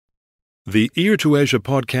The Ear to Asia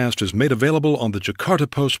podcast is made available on the Jakarta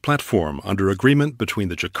Post platform under agreement between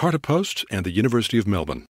the Jakarta Post and the University of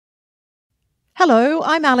Melbourne. Hello,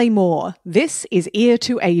 I'm Ali Moore. This is Ear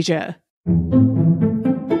to Asia.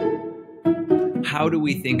 How do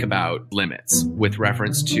we think about limits with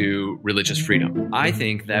reference to religious freedom? I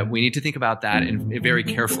think that we need to think about that very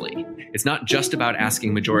carefully. It's not just about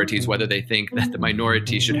asking majorities whether they think that the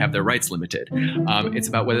minority should have their rights limited. It's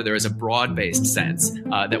about whether there is a broad-based sense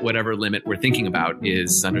that whatever limit we're thinking about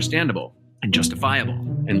is understandable and justifiable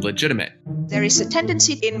and legitimate. There is a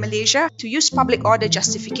tendency in Malaysia to use public order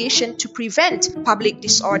justification to prevent public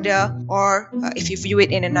disorder, or if you view it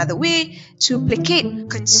in another way, to placate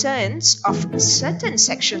concerns of certain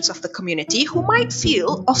sections of the community who might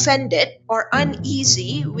feel offended or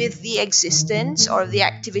uneasy with the existence or the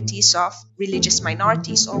activities of religious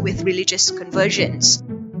minorities or with religious conversions.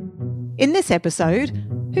 In this episode,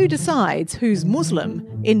 who decides who's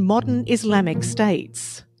Muslim in modern Islamic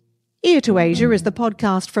states? Ear to Asia is the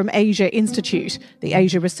podcast from Asia Institute, the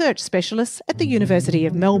Asia Research Specialists at the University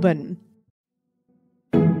of Melbourne.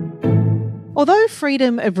 Although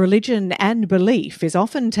freedom of religion and belief is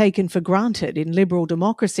often taken for granted in liberal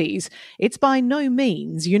democracies, it's by no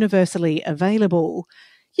means universally available.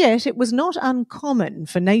 Yet it was not uncommon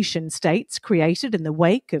for nation-states created in the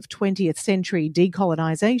wake of 20th century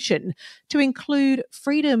decolonisation to include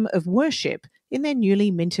freedom of worship in their newly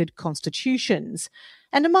minted constitutions.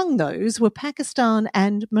 And among those were Pakistan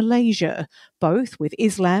and Malaysia, both with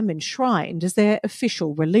Islam enshrined as their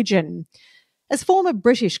official religion. As former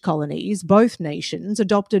British colonies, both nations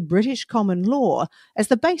adopted British common law as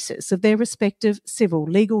the basis of their respective civil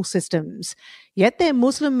legal systems. Yet their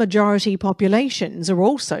Muslim majority populations are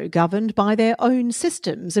also governed by their own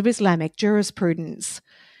systems of Islamic jurisprudence.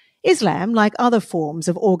 Islam, like other forms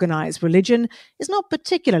of organised religion, is not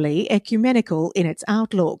particularly ecumenical in its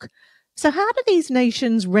outlook. So how do these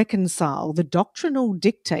nations reconcile the doctrinal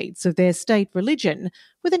dictates of their state religion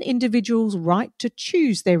with an individual's right to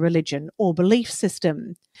choose their religion or belief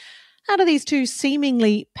system? How do these two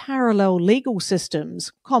seemingly parallel legal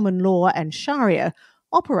systems, common law and Sharia,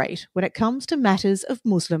 operate when it comes to matters of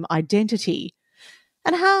Muslim identity?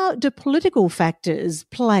 And how do political factors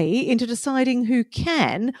play into deciding who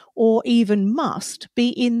can or even must be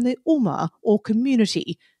in the ummah or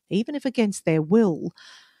community, even if against their will?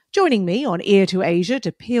 Joining me on Ear to Asia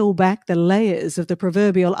to peel back the layers of the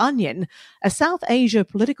proverbial onion, a South Asia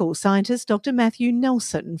political scientist, Dr. Matthew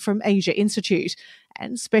Nelson from Asia Institute,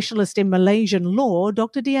 and specialist in Malaysian law,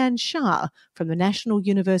 Dr. Dian Shah from the National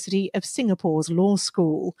University of Singapore's Law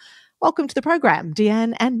School. Welcome to the program,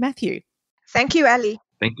 Dian and Matthew. Thank you, Ali.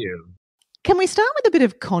 Thank you. Can we start with a bit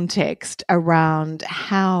of context around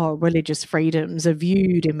how religious freedoms are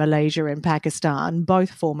viewed in Malaysia and Pakistan, both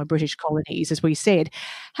former British colonies, as we said?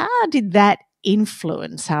 How did that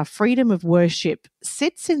influence how freedom of worship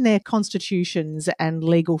sits in their constitutions and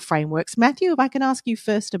legal frameworks? Matthew, if I can ask you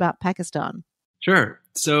first about Pakistan. Sure.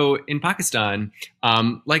 So in Pakistan,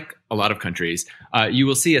 like a lot of countries, you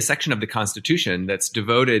will see a section of the Constitution that's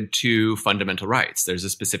devoted to fundamental rights. There's a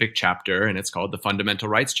specific chapter, and it's called the Fundamental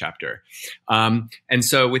Rights Chapter. And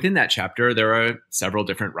so within that chapter, there are several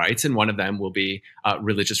different rights, and one of them will be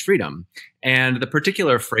religious freedom. And the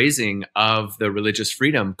particular phrasing of the Religious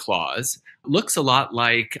Freedom Clause looks a lot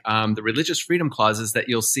like the religious freedom clauses that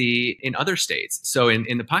you'll see in other states. So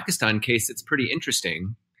in the Pakistan case, it's pretty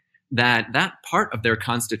interesting that part of their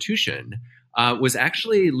constitution was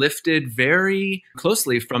actually lifted very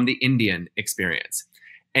closely from the Indian experience.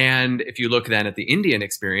 And if you look then at the Indian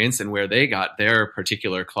experience and where they got their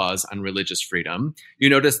particular clause on religious freedom, you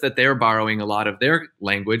notice that they're borrowing a lot of their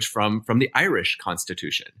language from the Irish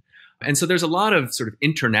constitution. And so there's a lot of sort of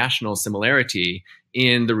international similarity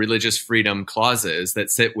in the religious freedom clauses that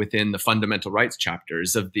sit within the fundamental rights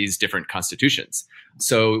chapters of these different constitutions.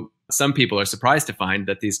 So some people are surprised to find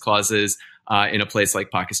that these clauses in a place like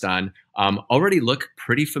Pakistan already look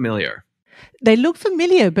pretty familiar. They look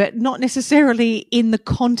familiar, but not necessarily in the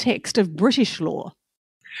context of British law.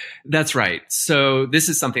 That's right. So this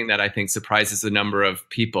is something that I think surprises a number of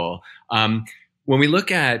people. When we look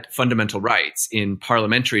at fundamental rights in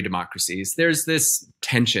parliamentary democracies, there's this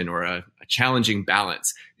tension or a challenging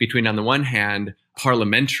balance between, on the one hand,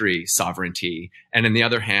 parliamentary sovereignty, and on the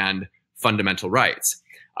other hand, fundamental rights.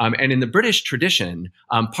 And in the British tradition,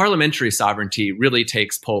 parliamentary sovereignty really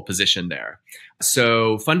takes pole position there.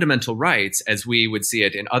 So fundamental rights, as we would see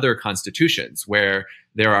it in other constitutions, where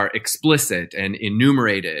there are explicit and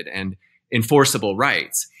enumerated and enforceable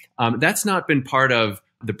rights, that's not been part of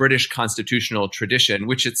the British constitutional tradition,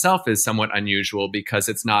 which itself is somewhat unusual because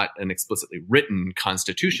it's not an explicitly written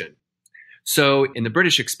constitution. So in the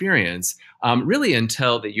British experience, really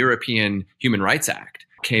until the European Human Rights Act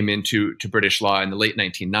came into British law in the late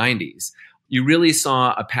 1990s, you really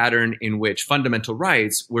saw a pattern in which fundamental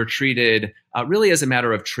rights were treated really as a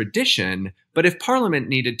matter of tradition. But if Parliament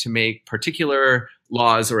needed to make particular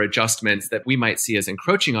laws or adjustments that we might see as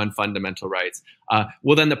encroaching on fundamental rights,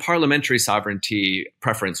 well, then the parliamentary sovereignty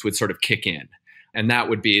preference would sort of kick in. And that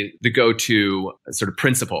would be the go-to sort of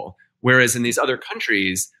principle. Whereas in these other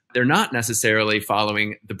countries, they're not necessarily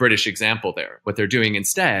following the British example there. What they're doing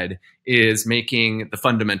instead is making the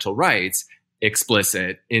fundamental rights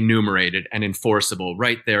explicit, enumerated, and enforceable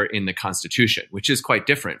right there in the Constitution, which is quite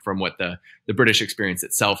different from what the British experience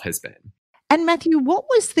itself has been. And Matthew, what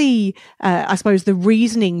was the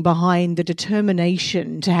reasoning behind the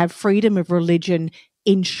determination to have freedom of religion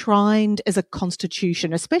enshrined as a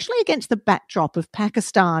constitution, especially against the backdrop of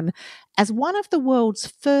Pakistan as one of the world's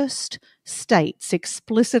first states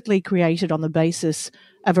explicitly created on the basis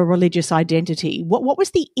of a religious identity? What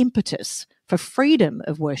was the impetus for freedom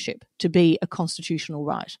of worship to be a constitutional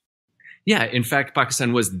right? Yeah, in fact,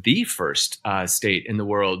 Pakistan was the first state in the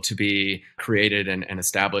world to be created and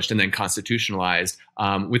established and then constitutionalized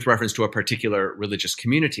with reference to a particular religious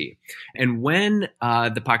community. And when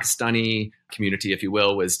the Pakistani community, if you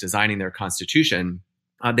will, was designing their constitution,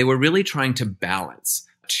 they were really trying to balance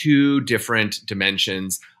two different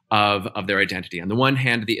dimensions of their identity. On the one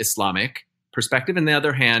hand, the Islamic perspective, and the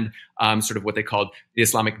other hand, sort of what they called the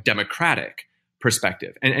Islamic democratic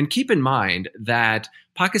perspective. And keep in mind that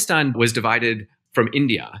Pakistan was divided from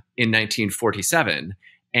India in 1947,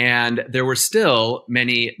 and there were still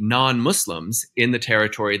many non-Muslims in the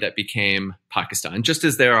territory that became Pakistan, just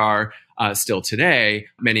as there are still today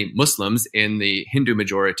many Muslims in the Hindu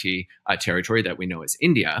majority territory that we know as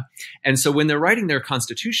India. And so when they're writing their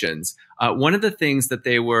constitutions, one of the things that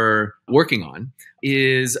they were working on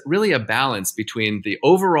is really a balance between the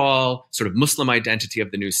overall sort of Muslim identity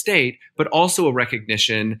of the new state, but also a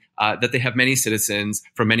recognition that they have many citizens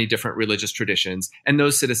from many different religious traditions, and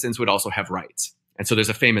those citizens would also have rights. And so there's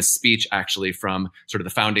a famous speech actually from sort of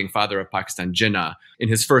the founding father of Pakistan, Jinnah, in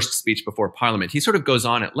his first speech before parliament. He sort of goes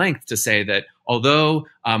on at length to say that although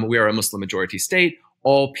we are a Muslim majority state,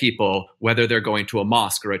 all people, whether they're going to a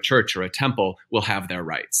mosque or a church or a temple, will have their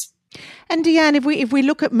rights. And Dian, if we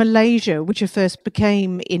look at Malaysia, which first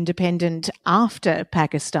became independent after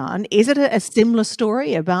Pakistan, is it a similar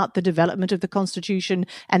story about the development of the constitution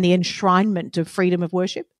and the enshrinement of freedom of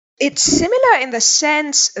worship? It's similar in the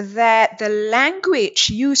sense that the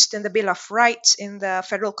language used in the Bill of Rights in the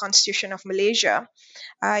Federal Constitution of Malaysia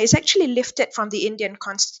is actually lifted from the Indian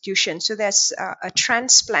Constitution. So there's a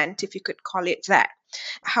transplant, if you could call it that.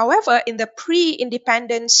 However, in the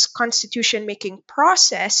pre-independence constitution-making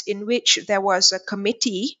process, in which there was a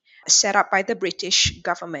committee set up by the British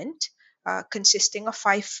government, consisting of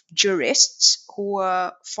 5 jurists who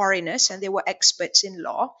were foreigners and they were experts in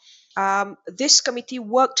law, this committee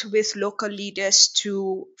worked with local leaders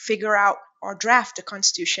to figure out or draft a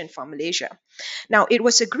constitution for Malaysia. Now, it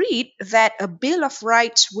was agreed that a Bill of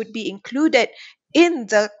Rights would be included in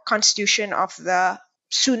the constitution of the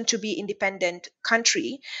soon-to-be independent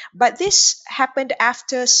country, but this happened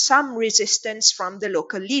after some resistance from the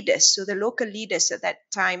local leaders. So the local leaders at that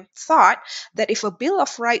time thought that if a Bill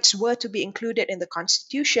of Rights were to be included in the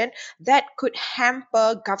constitution, that could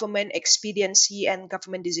hamper government expediency and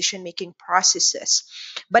government decision-making processes.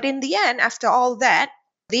 But in the end, after all that,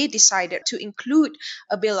 they decided to include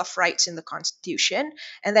a Bill of Rights in the constitution,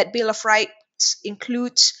 and that Bill of Rights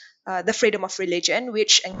includes the freedom of religion,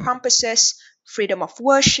 which encompasses freedom of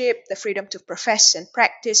worship, the freedom to profess and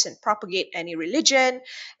practice and propagate any religion,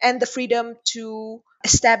 and the freedom to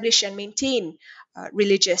establish and maintain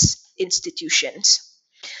religious institutions.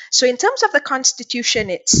 So in terms of the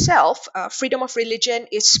Constitution itself, freedom of religion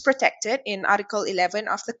is protected in Article 11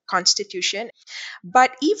 of the Constitution.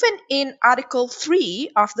 But even in Article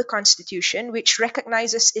 3 of the Constitution, which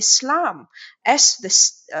recognizes Islam as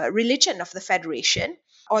the religion of the Federation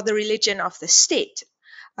or the religion of the state,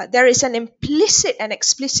 there is an implicit and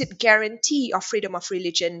explicit guarantee of freedom of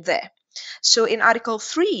religion there. So in Article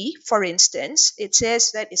 3, for instance, it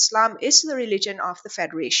says that Islam is the religion of the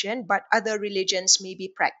Federation, but other religions may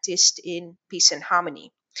be practiced in peace and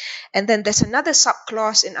harmony. And then there's another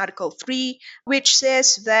subclause in Article 3, which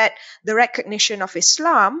says that the recognition of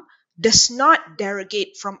Islam does not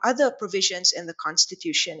derogate from other provisions in the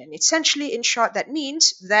Constitution. And essentially, in short, that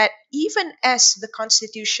means that even as the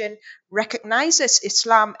Constitution recognizes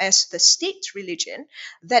Islam as the state religion,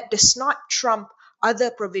 that does not trump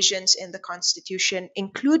other provisions in the Constitution,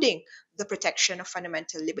 including the protection of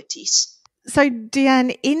fundamental liberties. So, Dian,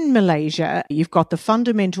 in Malaysia, you've got the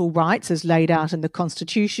fundamental rights as laid out in the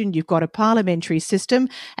constitution, you've got a parliamentary system,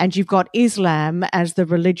 and you've got Islam as the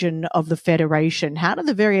religion of the federation. How do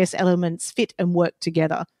the various elements fit and work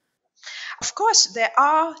together? Of course, there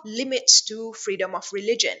are limits to freedom of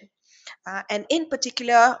religion. And in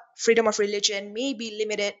particular, freedom of religion may be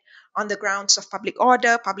limited on the grounds of public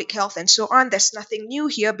order, public health, and so on. There's nothing new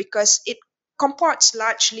here because it comports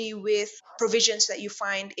largely with provisions that you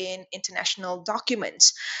find in international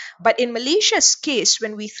documents. But in Malaysia's case,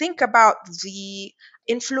 when we think about the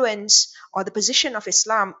influence or the position of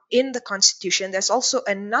Islam in the constitution, there's also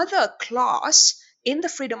another clause in the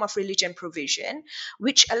freedom of religion provision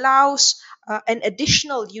which allows an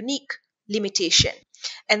additional unique limitation.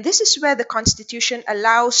 And this is where the Constitution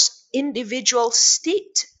allows individual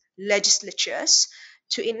state legislatures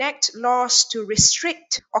to enact laws to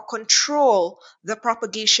restrict or control the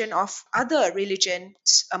propagation of other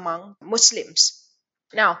religions among Muslims.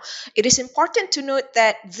 Now, it is important to note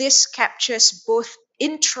that this captures both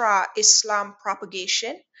intra-Islam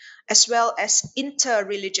propagation as well as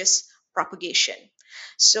inter-religious propagation.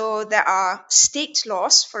 So there are state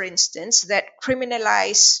laws, for instance, that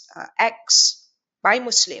criminalize acts by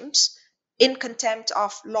Muslims in contempt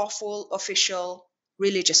of lawful official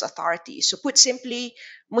religious authority. So put simply,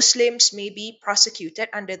 Muslims may be prosecuted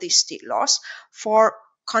under these state laws for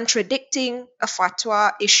contradicting a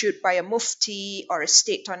fatwa issued by a mufti or a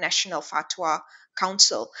state or national fatwa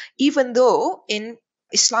council, even though in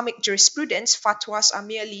Islamic jurisprudence, fatwas are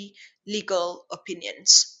merely legal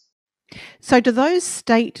opinions. So do those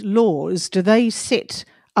state laws, do they sit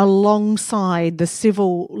alongside the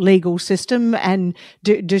civil legal system, and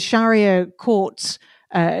do Sharia courts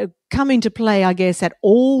come into play, I guess, at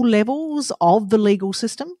all levels of the legal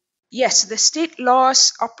system? Yes, the state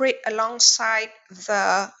laws operate alongside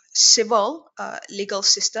the civil legal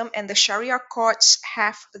system, and the Sharia courts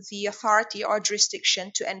have the authority or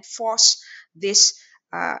jurisdiction to enforce these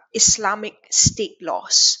Islamic state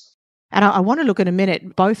laws. And I want to look in a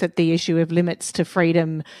minute both at the issue of limits to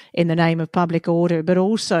freedom in the name of public order, but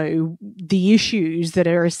also the issues that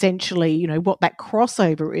are essentially, you know, what that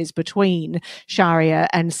crossover is between Sharia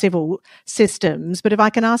and civil systems. But if I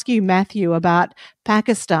can ask you, Matthew, about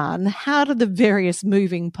Pakistan, how do the various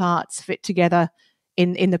moving parts fit together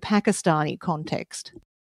in the Pakistani context?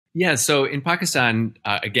 Yeah, so in Pakistan,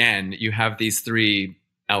 again, you have these three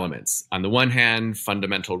elements. On the one hand,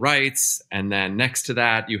 fundamental rights, and then next to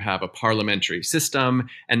that, you have a parliamentary system,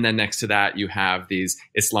 and then next to that, you have these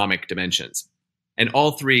Islamic dimensions. And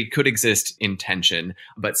all three could exist in tension,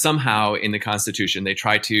 but somehow in the constitution, they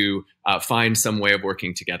try to find some way of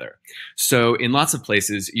working together. So in lots of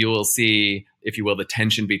places, you will see, if you will, the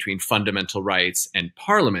tension between fundamental rights and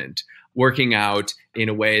parliament working out in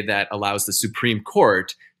a way that allows the Supreme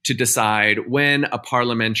Court to decide when a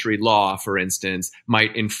parliamentary law, for instance,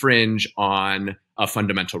 might infringe on a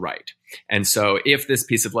fundamental right. And so if this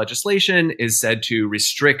piece of legislation is said to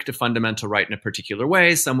restrict a fundamental right in a particular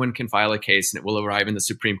way, someone can file a case and it will arrive in the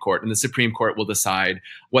Supreme Court, and the Supreme Court will decide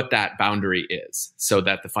what that boundary is so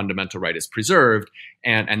that the fundamental right is preserved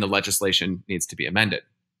and the legislation needs to be amended.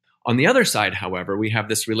 On the other side, however, we have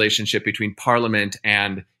this relationship between parliament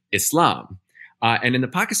and Islam. And in the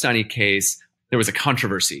Pakistani case, there was a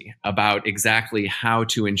controversy about exactly how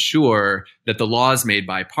to ensure that the laws made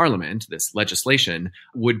by parliament, this legislation,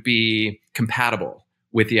 would be compatible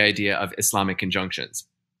with the idea of Islamic injunctions.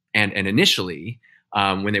 And initially,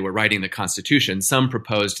 when they were writing the constitution, some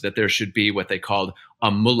proposed that there should be what they called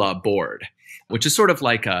a mullah board, which is sort of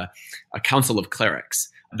like a council of clerics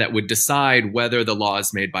that would decide whether the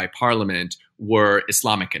laws made by parliament were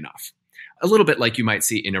Islamic enough. A little bit like you might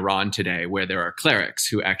see in Iran today, where there are clerics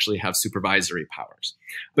who actually have supervisory powers.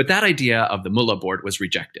 But that idea of the mullah board was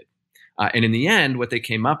rejected. And in the end, what they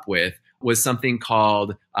came up with was something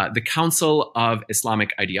called the Council of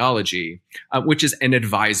Islamic Ideology, which is an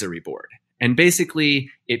advisory board. And basically,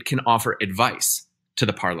 it can offer advice to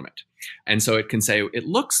the parliament. And so it can say, it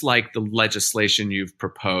looks like the legislation you've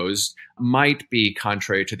proposed might be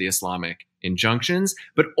contrary to the Islamic injunctions,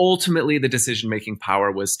 but ultimately the decision-making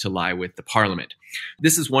power was to lie with the parliament.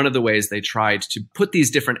 This is one of the ways they tried to put these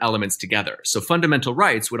different elements together. So fundamental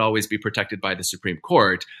rights would always be protected by the Supreme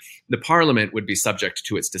Court. The parliament would be subject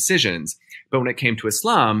to its decisions. But when it came to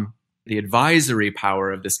Islam, the advisory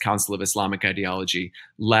power of this Council of Islamic Ideology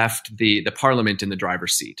left the parliament in the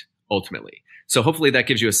driver's seat, ultimately. So hopefully that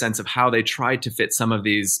gives you a sense of how they tried to fit some of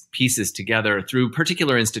these pieces together through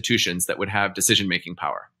particular institutions that would have decision-making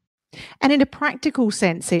power. And in a practical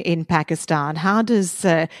sense in Pakistan, how does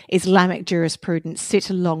Islamic jurisprudence sit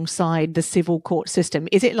alongside the civil court system?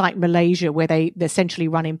 Is it like Malaysia where they essentially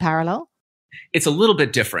run in parallel? It's a little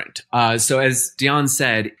bit different. So as Dian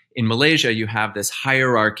said, in Malaysia, you have this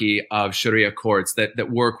hierarchy of Sharia courts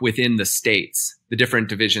that work within the states, the different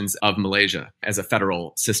divisions of Malaysia as a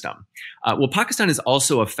federal system. Well, Pakistan is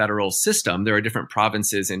also a federal system. There are different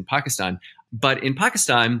provinces in Pakistan. But in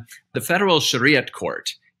Pakistan, the federal Shariat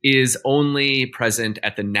court is only present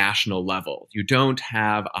at the national level. You don't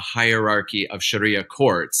have a hierarchy of Sharia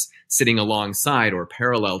courts sitting alongside or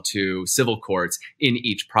parallel to civil courts in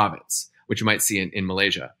each province, which you might see in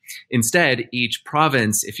Malaysia. Instead, each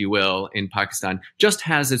province, if you will, in Pakistan just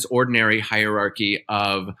has its ordinary hierarchy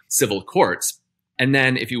of civil courts. And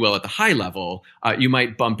then, if you will, at the high level, you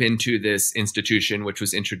might bump into this institution, which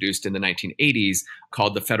was introduced in the 1980s,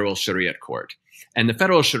 called the Federal Shariat Court. And the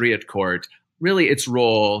Federal Shariat Court, really its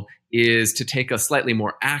role is to take a slightly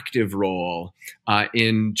more active role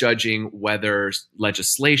in judging whether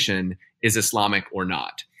legislation is Islamic or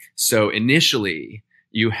not. So initially,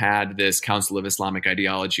 you had this Council of Islamic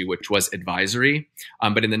Ideology, which was advisory.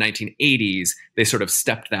 But in the 1980s, they sort of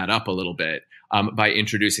stepped that up a little bit by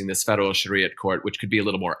introducing this Federal Shariat Court, which could be a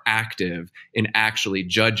little more active in actually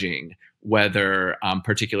judging whether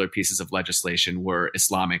particular pieces of legislation were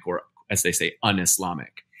Islamic or, as they say,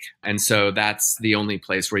 un-Islamic. And so that's the only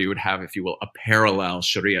place where you would have, if you will, a parallel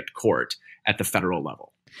Shariat court at the federal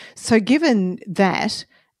level. So given that,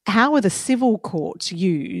 how are the civil courts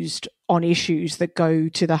used on issues that go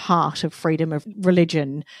to the heart of freedom of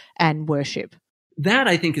religion and worship? That,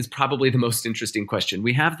 I think, is probably the most interesting question.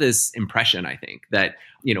 We have this impression, I think, that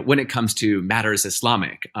when it comes to matters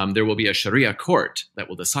Islamic, there will be a Sharia court that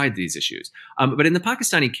will decide these issues. But in the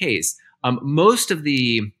Pakistani case, most of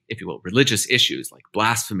the, if you will, religious issues like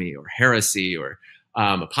blasphemy or heresy or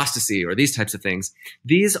apostasy or these types of things,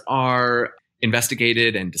 these are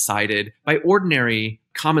investigated and decided by ordinary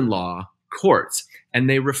common law courts. And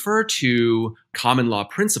they refer to common law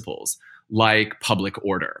principles like public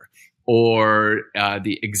order or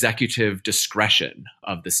the executive discretion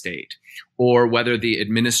of the state, or whether the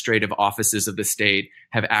administrative offices of the state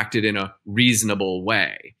have acted in a reasonable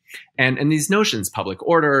way. And these notions, public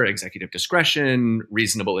order, executive discretion,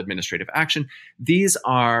 reasonable administrative action, these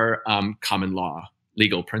are common law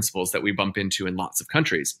legal principles that we bump into in lots of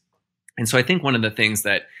countries. And so I think one of the things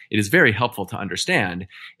that it is very helpful to understand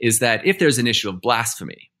is that if there's an issue of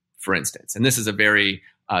blasphemy, for instance, and this is a very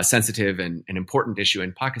sensitive and important issue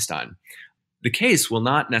in Pakistan, the case will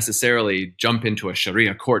not necessarily jump into a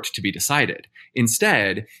Sharia court to be decided.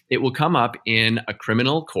 Instead, it will come up in a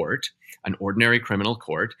criminal court, an ordinary criminal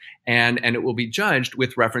court, and it will be judged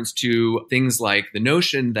with reference to things like the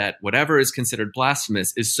notion that whatever is considered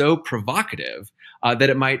blasphemous is so provocative that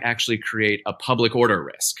it might actually create a public order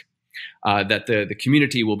risk, that the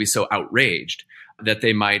community will be so outraged that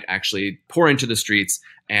they might actually pour into the streets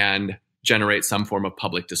and generate some form of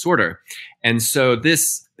public disorder. And so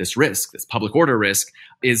this risk, this public order risk,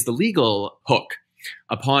 is the legal hook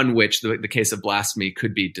upon which the case of blasphemy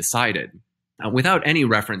could be decided without any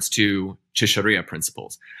reference to Sharia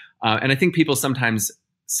principles. And I think people sometimes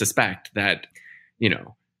suspect that,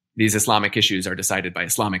 these Islamic issues are decided by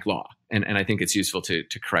Islamic law. And I think it's useful to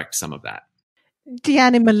correct some of that.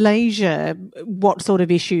 Dian, in Malaysia, what sort of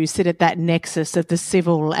issues sit at that nexus of the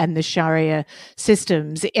civil and the Sharia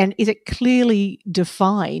systems? And is it clearly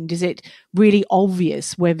defined? Is it really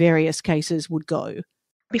obvious where various cases would go?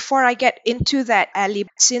 Before I get into that, Ali,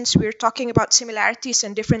 since we're talking about similarities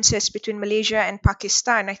and differences between Malaysia and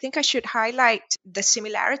Pakistan, I think I should highlight the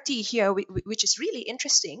similarity here, which is really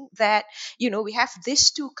interesting, that, we have these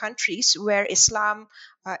two countries where Islam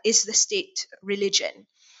is the state religion.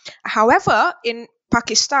 However, in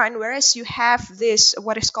Pakistan, whereas you have this,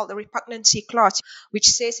 what is called the repugnancy clause, which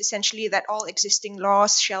says essentially that all existing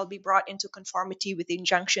laws shall be brought into conformity with the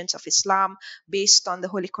injunctions of Islam based on the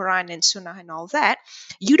Holy Quran and Sunnah and all that,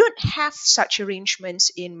 you don't have such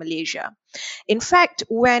arrangements in Malaysia. In fact,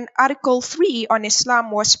 when Article 3 on Islam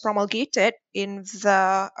was promulgated in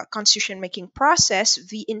the constitution-making process,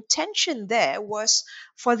 the intention there was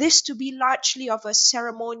for this to be largely of a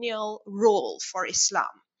ceremonial role for Islam.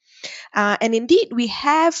 And indeed, we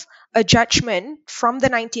have a judgment from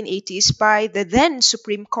the 1980s by the then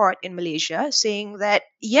Supreme Court in Malaysia saying that,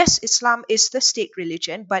 yes, Islam is the state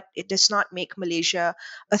religion, but it does not make Malaysia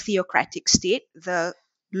a theocratic state. The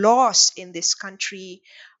laws in this country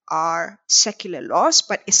are secular laws,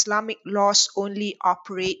 but Islamic laws only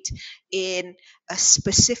operate in a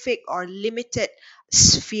specific or limited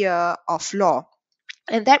sphere of law.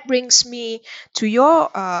 And that brings me to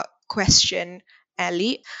your question,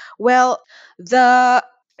 Ali. Well, the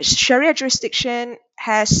Sharia jurisdiction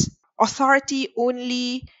has authority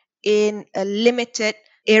only in a limited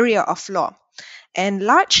area of law. And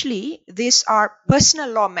largely, these are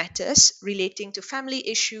personal law matters relating to family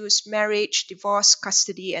issues, marriage, divorce,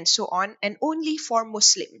 custody, and so on, and only for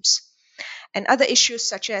Muslims. And other issues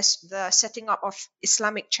such as the setting up of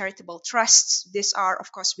Islamic charitable trusts, these are,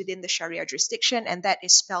 of course, within the Sharia jurisdiction, and that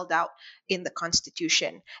is spelled out in the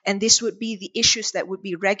Constitution. And this would be the issues that would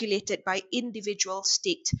be regulated by individual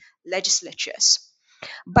state legislatures.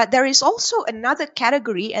 But there is also another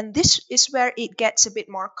category, and this is where it gets a bit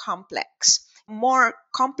more complex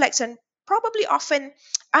and probably often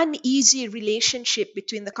uneasy relationship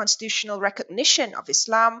between the constitutional recognition of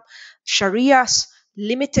Islam, Sharia's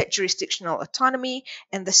limited jurisdictional autonomy,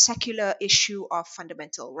 and the secular issue of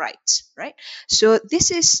fundamental rights, right? So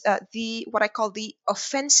this is what I call the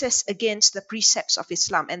offenses against the precepts of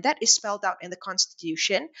Islam, and that is spelled out in the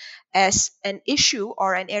Constitution as an issue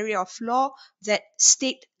or an area of law that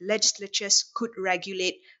state legislatures could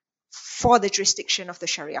regulate for the jurisdiction of the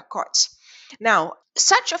Sharia courts. Now,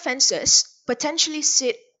 such offenses potentially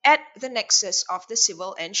sit at the nexus of the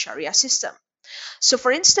civil and Sharia system. So,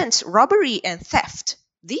 for instance, robbery and theft,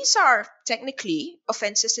 these are technically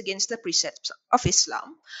offenses against the precepts of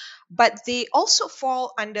Islam, but they also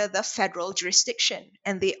fall under the federal jurisdiction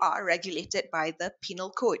and they are regulated by the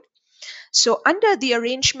Penal Code. So, under the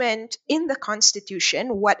arrangement in the Constitution,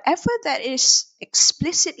 whatever that is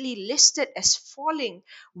explicitly listed as falling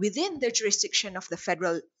within the jurisdiction of the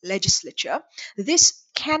federal legislature, this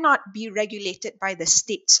cannot be regulated by the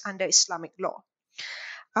states under Islamic law.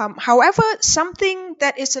 However, something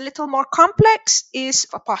that is a little more complex is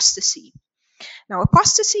apostasy. Now,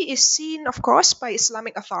 apostasy is seen, of course, by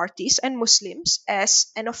Islamic authorities and Muslims as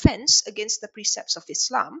an offense against the precepts of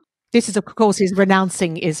Islam. This is, of course, is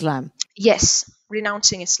renouncing Islam. Yes,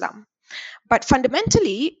 renouncing Islam. But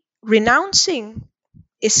fundamentally, renouncing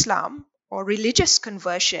Islam or religious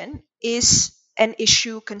conversion is an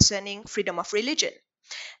issue concerning freedom of religion.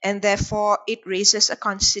 And therefore, it raises a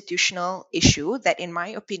constitutional issue that, in my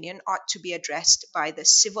opinion, ought to be addressed by the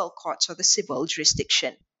civil courts or the civil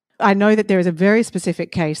jurisdiction. I know that there is a very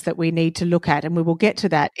specific case that we need to look at, and we will get to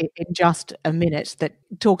that in just a minute, that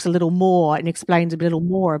talks a little more and explains a little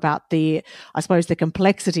more about the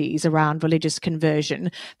complexities around religious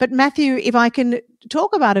conversion. But Matthew, if I can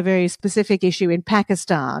talk about a very specific issue in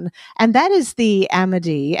Pakistan, and that is the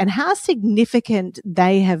Ahmadi and how significant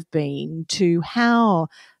they have been to how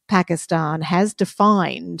Pakistan has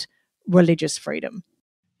defined religious freedom.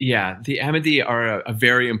 Yeah, the Ahmadi are a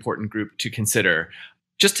very important group to consider.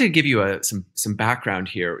 Just to give you some background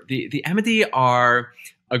here, the Ahmadi are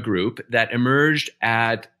a group that emerged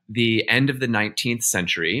at the end of the 19th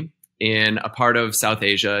century in a part of South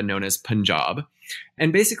Asia known as Punjab.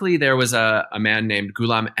 And basically there was a man named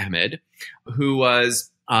Ghulam Ahmed who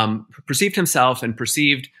was perceived himself and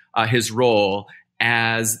perceived his role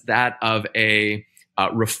as that of a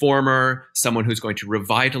reformer, someone who's going to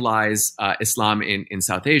revitalize Islam in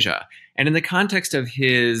South Asia. And in the context of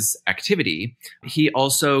his activity, he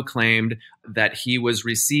also claimed that he was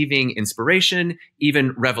receiving inspiration,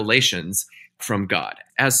 even revelations from God.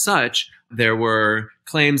 As such, there were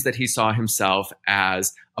claims that he saw himself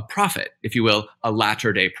as a prophet, if you will, a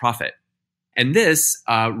latter-day prophet. And this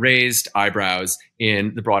raised eyebrows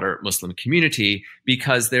in the broader Muslim community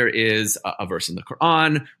because there is a verse in the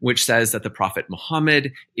Quran which says that the Prophet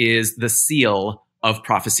Muhammad is the seal of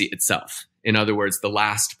prophecy itself. In other words, the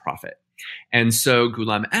last prophet. And so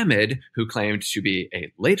Ghulam Ahmed, who claimed to be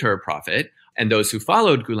a later prophet, and those who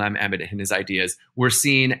followed Ghulam Ahmed and his ideas were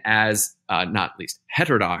seen as not least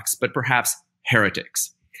heterodox, but perhaps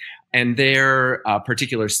heretics. And their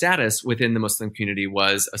particular status within the Muslim community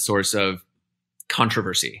was a source of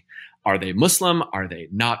controversy. Are they Muslim? Are they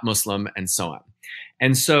not Muslim? And so on.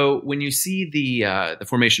 And so when you see the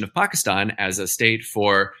formation of Pakistan as a state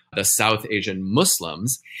for the South Asian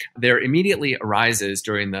Muslims, there immediately arises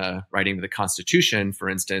during the writing of the Constitution, for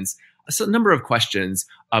instance, a number of questions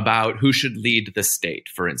about who should lead the state,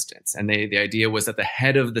 for instance. And the idea was that the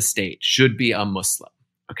head of the state should be a Muslim.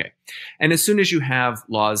 Okay. And as soon as you have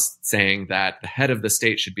laws saying that the head of the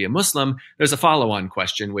state should be a Muslim, there's a follow-on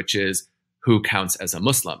question, which is who counts as a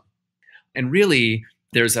Muslim? And really,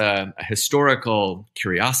 there's a historical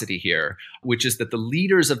curiosity here, which is that the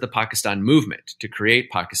leaders of the Pakistan movement to create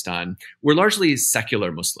Pakistan were largely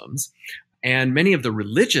secular Muslims. And many of the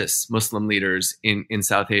religious Muslim leaders in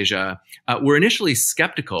South Asia were initially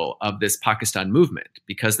skeptical of this Pakistan movement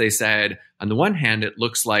because they said, on the one hand, it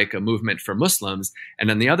looks like a movement for Muslims, and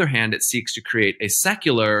on the other hand, it seeks to create a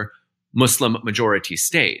secular Muslim majority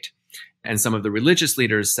state. And some of the religious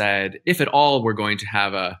leaders said, if at all we're going to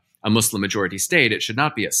have a Muslim majority state, it should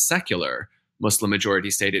not be a secular Muslim majority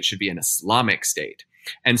state, it should be an Islamic state.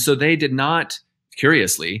 And so they did not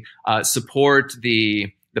curiously, support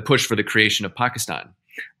the push for the creation of Pakistan.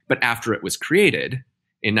 But after it was created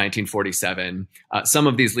in 1947, some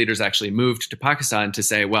of these leaders actually moved to Pakistan to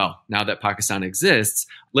say, well, now that Pakistan exists,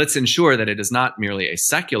 let's ensure that it is not merely a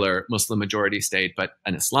secular Muslim majority state, but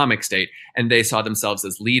an Islamic state. And they saw themselves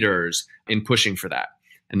as leaders in pushing for that.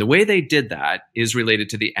 And the way they did that is related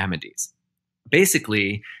to the Ahmadis.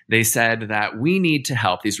 Basically, they said that we need to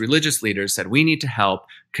help, these religious leaders said, we need to help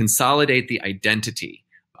consolidate the identity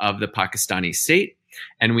of the Pakistani state,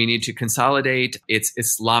 and we need to consolidate its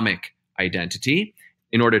Islamic identity.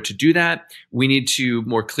 In order to do that, we need to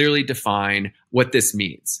more clearly define what this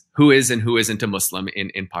means. Who is and who isn't a Muslim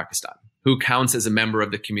in Pakistan? Who counts as a member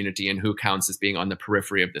of the community and who counts as being on the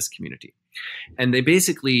periphery of this community? And they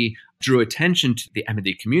basically drew attention to the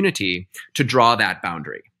Ahmadi community to draw that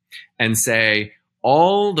boundary and say,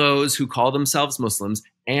 all those who call themselves Muslims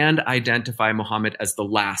and identify Muhammad as the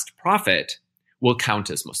last prophet will count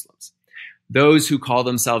as Muslims. Those who call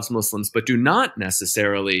themselves Muslims but do not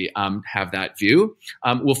necessarily have that view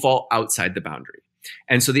will fall outside the boundary.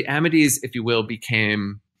 And so the Ahmadis, if you will,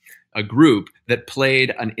 became a group that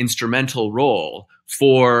played an instrumental role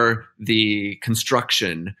for the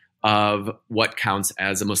construction of what counts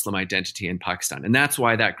as a Muslim identity in Pakistan. And that's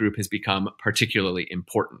why that group has become particularly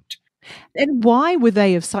important. And why were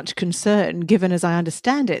they of such concern, given, as I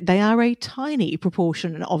understand it, they are a tiny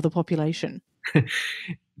proportion of the population?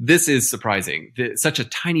 This is surprising. Such a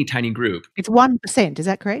tiny, tiny group. It's 1%, is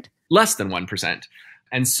that correct? Less than 1%.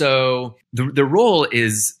 And so the role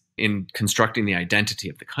is in constructing the identity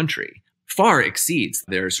of the country far exceeds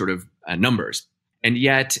their sort of numbers. And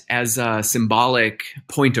yet, as a symbolic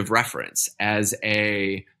point of reference, as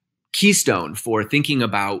a keystone for thinking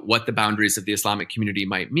about what the boundaries of the Islamic community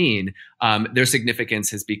might mean, their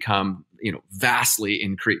significance has become, vastly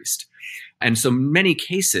increased. And so many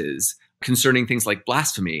cases concerning things like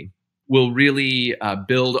blasphemy will really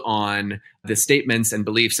build on the statements and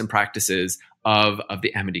beliefs and practices of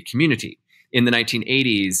the Ahmadi community. In the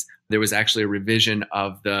 1980s, there was actually a revision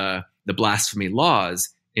of the blasphemy laws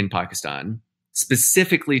in Pakistan,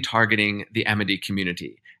 specifically targeting the Ahmadi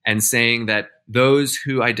community and saying that those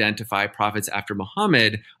who identify prophets after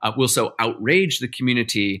Muhammad will so outrage the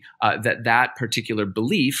community that particular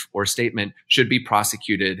belief or statement should be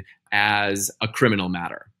prosecuted as a criminal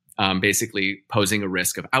matter. Basically posing a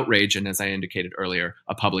risk of outrage and, as I indicated earlier,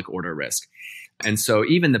 a public order risk. And so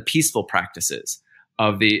even the peaceful practices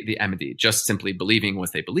of the Ahmadi, just simply believing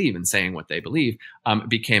what they believe and saying what they believe,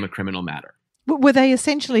 became a criminal matter. Were they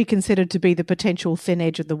essentially considered to be the potential thin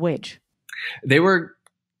edge of the wedge? They were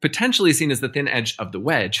potentially seen as the thin edge of the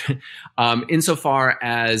wedge, insofar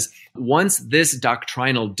as once this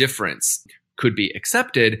doctrinal difference could be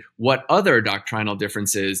accepted, what other doctrinal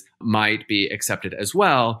differences might be accepted as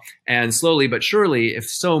well. And slowly but surely, if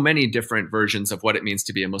so many different versions of what it means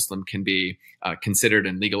to be a Muslim can be considered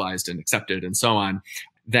and legalized and accepted and so on,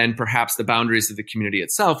 then perhaps the boundaries of the community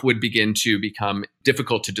itself would begin to become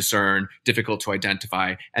difficult to discern, difficult to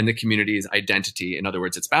identify, and the community's identity, in other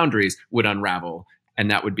words, its boundaries, would unravel.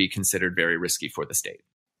 And that would be considered very risky for the state.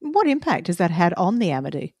 What impact has that had on the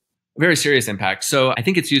Ahmadi? Very serious impact. So I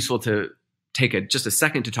think it's useful to take just a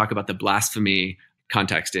second to talk about the blasphemy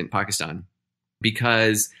context in Pakistan,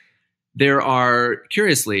 because there are,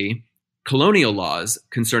 curiously, colonial laws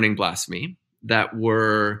concerning blasphemy that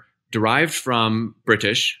were derived from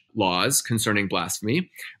British laws concerning blasphemy,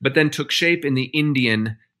 but then took shape in the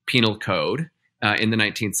Indian Penal Code in the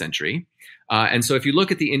 19th century. And so if you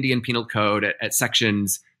look at the Indian Penal Code at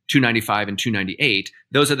sections 295 and 298,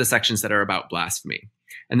 those are the sections that are about blasphemy.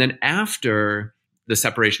 And then after the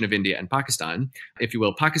separation of India and Pakistan, if you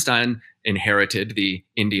will, Pakistan inherited the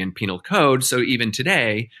Indian Penal Code. So even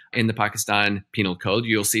today in the Pakistan Penal Code,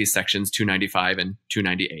 you'll see sections 295 and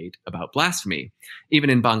 298 about blasphemy. Even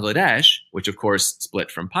in Bangladesh, which of course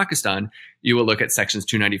split from Pakistan, you will look at sections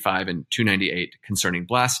 295 and 298 concerning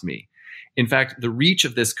blasphemy. In fact, the reach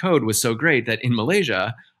of this code was so great that in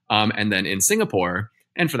Malaysia and then in Singapore,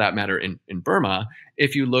 and for that matter in Burma,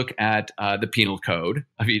 if you look at the penal code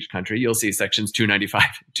of each country, you'll see sections 295,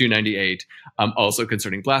 298 also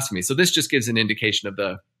concerning blasphemy. So this just gives an indication of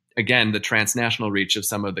the transnational reach of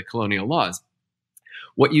some of the colonial laws.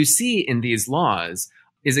 What you see in these laws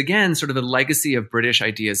is, again, sort of a legacy of British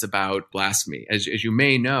ideas about blasphemy. As you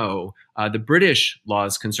may know, the British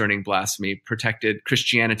laws concerning blasphemy protected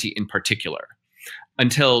Christianity in particular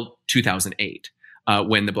until 2008.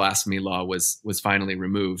 When the blasphemy law was finally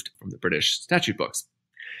removed from the British statute books.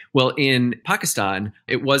 Well, in Pakistan,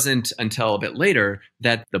 it wasn't until a bit later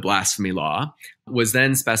that the blasphemy law was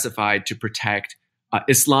then specified to protect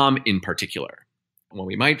Islam in particular. Well,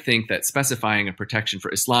 we might think that specifying a protection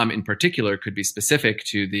for Islam in particular could be specific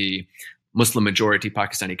to the Muslim majority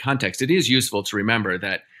Pakistani context. It is useful to remember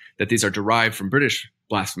that these are derived from British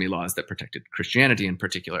blasphemy laws that protected Christianity in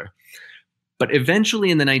particular. But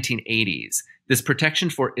eventually in the 1980s, this protection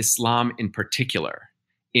for Islam in particular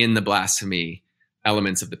in the blasphemy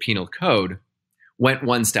elements of the penal code went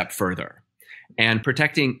one step further. And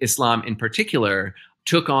protecting Islam in particular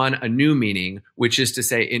took on a new meaning, which is to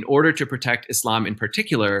say, in order to protect Islam in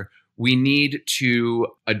particular, we need to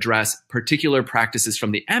address particular practices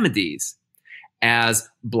from the Ahmadis as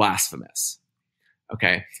blasphemous.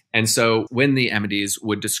 Okay. And so when the Ahmadis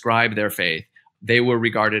would describe their faith, they were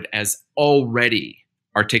regarded as already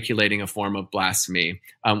articulating a form of blasphemy,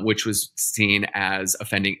 which was seen as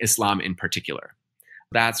offending Islam in particular.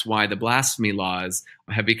 That's why the blasphemy laws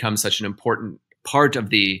have become such an important part of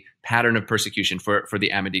the pattern of persecution for the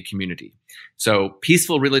Ahmadi community. So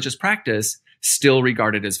peaceful religious practice still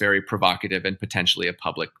regarded as very provocative and potentially a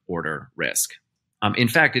public order risk. In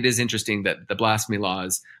fact, it is interesting that the blasphemy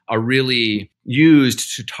laws are really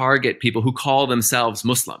used to target people who call themselves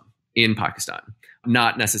Muslim in Pakistan,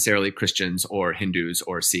 not necessarily Christians or Hindus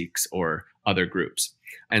or Sikhs or other groups.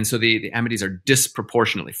 And so the Ahmadis are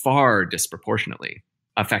far disproportionately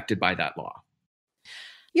affected by that law.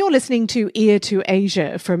 You're listening to Ear to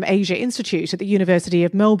Asia from Asia Institute at the University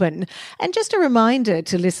of Melbourne. And just a reminder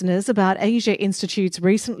to listeners about Asia Institute's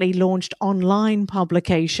recently launched online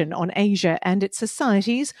publication on Asia and its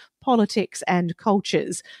societies, politics and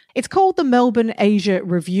cultures. It's called the Melbourne Asia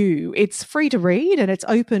Review. It's free to read and it's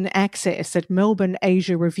open access at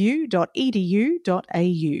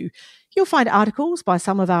melbourneasiareview.edu.au. You'll find articles by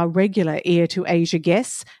some of our regular Ear to Asia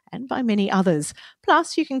guests and by many others.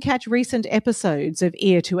 Plus, you can catch recent episodes of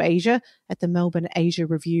Ear to Asia at the Melbourne Asia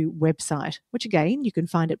Review website, which again you can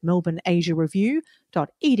find at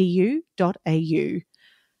melbourneasiareview.edu.au.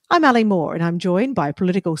 I'm Ali Moore and I'm joined by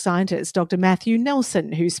political scientist Dr. Matthew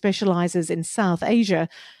Nelson, who specialises in South Asia,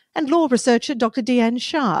 and law researcher Dr. Dian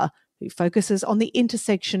Shah, who focuses on the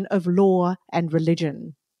intersection of law and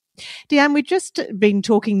religion. Dian, we've just been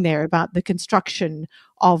talking there about the construction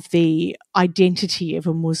of the identity of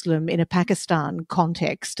a Muslim in a Pakistan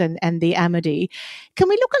context and the Ahmadi. Can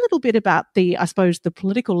we look a little bit about the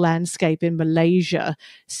political landscape in Malaysia?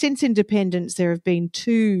 Since independence, there have been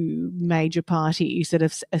two major parties that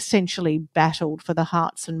have essentially battled for the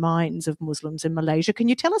hearts and minds of Muslims in Malaysia. Can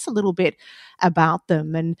you tell us a little bit about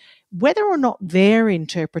them and whether or not their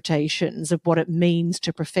interpretations of what it means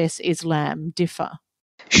to profess Islam differ?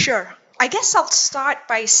 Sure. I guess I'll start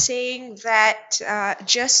by saying that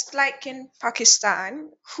just like in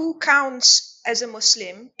Pakistan, who counts as a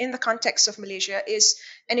Muslim in the context of Malaysia is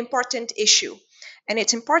an important issue. And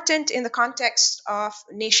it's important in the context of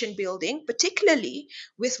nation building, particularly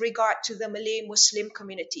with regard to the Malay Muslim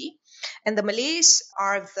community. And the Malays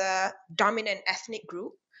are the dominant ethnic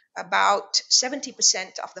group, about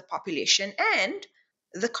 70% of the population, and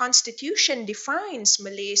the Constitution defines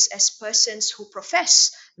Malays as persons who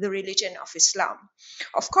profess the religion of Islam.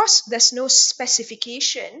 Of course, there's no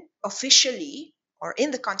specification officially or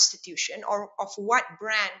in the Constitution or of what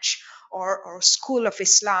branch or school of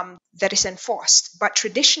Islam that is enforced. But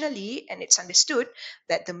traditionally, and it's understood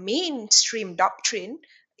that the mainstream doctrine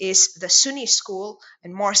is the Sunni school,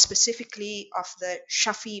 and more specifically of the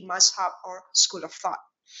Shafi mazhab or school of thought.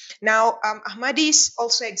 Now, Ahmadis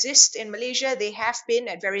also exist in Malaysia. They have been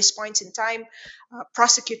at various points in time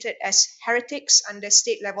prosecuted as heretics under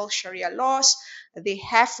state-level Sharia laws. They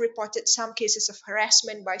have reported some cases of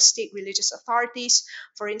harassment by state religious authorities,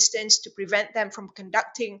 for instance, to prevent them from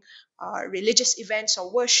conducting religious events or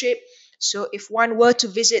worship. So if one were to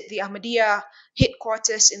visit the Ahmadiyya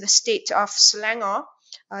headquarters in the state of Selangor,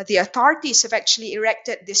 the authorities have actually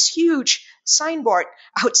erected this huge signboard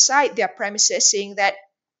outside their premises saying that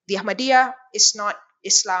the Ahmadiyya is not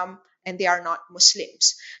Islam and they are not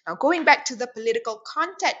Muslims. Now, going back to the political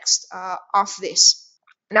context of this.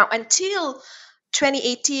 Now, until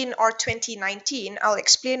 2018 or 2019, I'll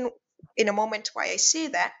explain in a moment why I say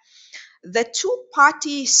that. The two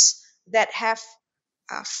parties that have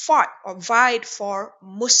fought or vied for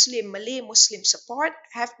Malay Muslim support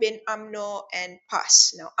have been UMNO and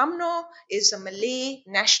PAS. Now, UMNO is a Malay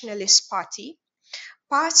nationalist party.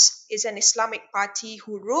 PAS is an Islamic party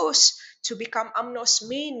who rose to become UMNO's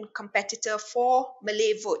main competitor for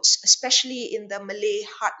Malay votes, especially in the Malay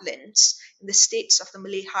heartlands, in the states of the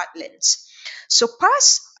Malay heartlands. So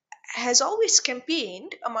PAS has always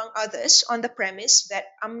campaigned, among others, on the premise that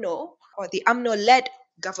UMNO, or the UMNO-led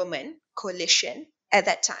government coalition at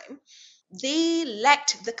that time, they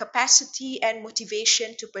lacked the capacity and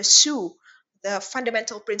motivation to pursue the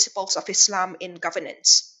fundamental principles of Islam in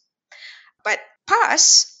governance. But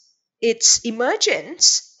PAS, its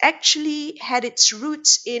emergence actually had its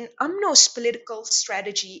roots in UMNO's political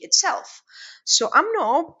strategy itself. So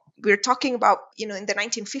UMNO, we're talking about, in the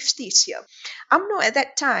 1950s here. UMNO at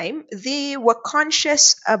that time, they were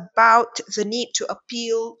conscious about the need to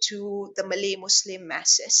appeal to the Malay Muslim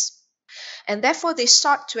masses. And therefore, they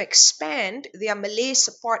sought to expand their Malay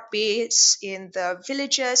support base in the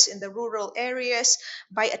villages, in the rural areas,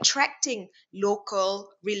 by attracting local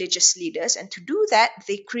religious leaders. And to do that,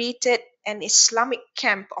 they created an Islamic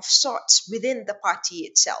camp of sorts within the party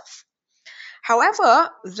itself. However,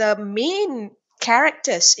 the main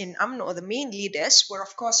characters in UMNO, the main leaders, were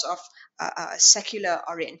of course of secular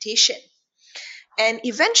orientation. And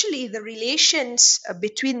eventually, the relations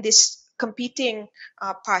between these competing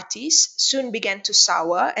parties soon began to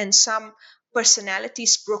sour, and some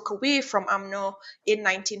personalities broke away from UMNO in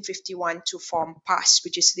 1951 to form PAS,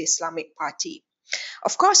 which is the Islamic Party.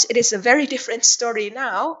 Of course, it is a very different story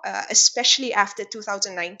now, especially after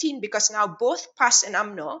 2019, because now both PAS and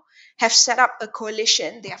UMNO have set up a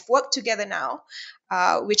coalition. They have worked together now,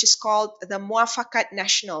 which is called the Muafakat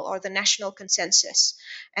Nasional, or the National Consensus.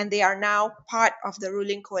 And they are now part of the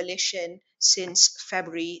ruling coalition since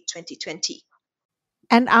February 2020.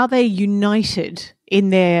 And are they united in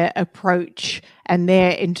their approach and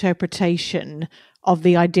their interpretation of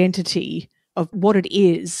the identity of what it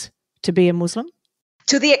is to be a Muslim?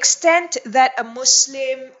 To the extent that a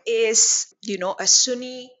Muslim is, a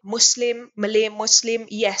Sunni Muslim, Malay Muslim,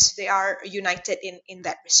 yes, they are united in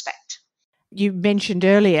that respect. You mentioned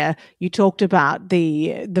earlier, you talked about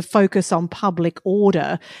the focus on public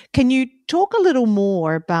order. Can you talk a little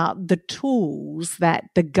more about the tools that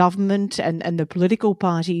the government and the political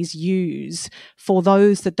parties use for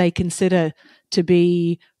those that they consider to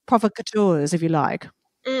be provocateurs, if you like?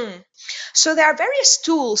 So there are various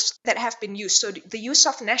tools that have been used. So the use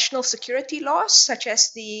of national security laws, such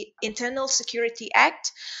as the Internal Security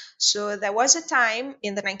Act. So there was a time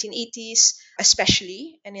in the 1980s,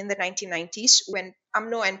 especially, and in the 1990s, when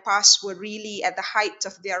UMNO and PAS were really at the height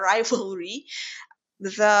of their rivalry.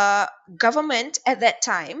 The government at that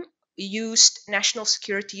time used national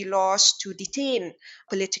security laws to detain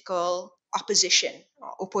political opposition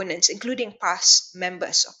or opponents, including PAS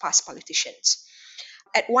members or PAS politicians.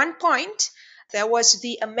 At one point, there was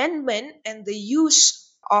the amendment and the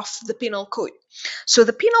use of the penal code. So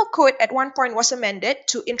the penal code at one point was amended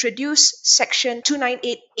to introduce section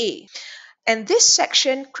 298A. And this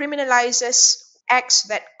section criminalizes acts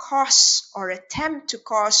that cause or attempt to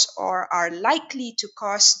cause or are likely to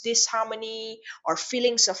cause disharmony or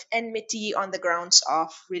feelings of enmity on the grounds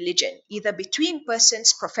of religion, either between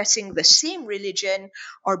persons professing the same religion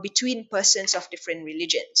or between persons of different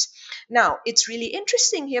religions. Now, it's really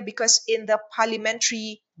interesting here because in the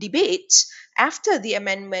parliamentary debates, after the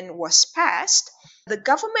amendment was passed, the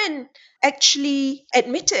government actually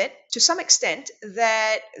admitted to some extent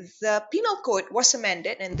that the penal code was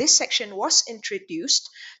amended and this section was introduced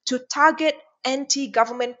to target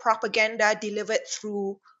anti-government propaganda delivered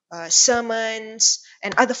through sermons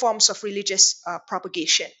and other forms of religious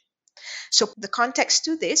propagation. So the context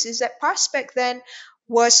to this is that PAS back then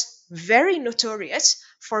was very notorious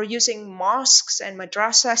for using mosques and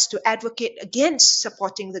madrasas to advocate against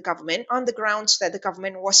supporting the government on the grounds that the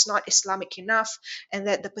government was not Islamic enough and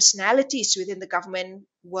that the personalities within the government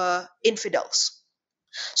were infidels.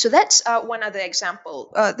 So that's one other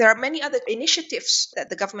example. There are many other initiatives that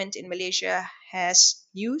the government in Malaysia has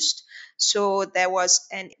used. So there was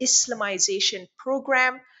an Islamization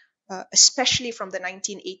program, especially from the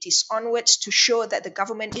 1980s onwards, to show that the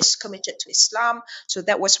government is committed to Islam. So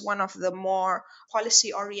that was one of the more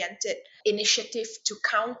policy-oriented initiatives to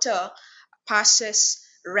counter PAS's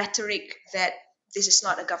rhetoric that this is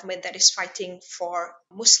not a government that is fighting for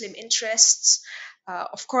Muslim interests.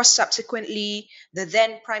 Of course, subsequently, the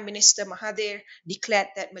then Prime Minister Mahathir declared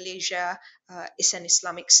that Malaysia is an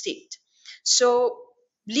Islamic state. So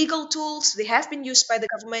legal tools, they have been used by the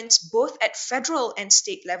governments both at federal and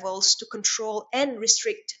state levels to control and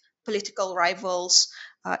restrict political rivals,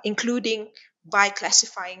 including by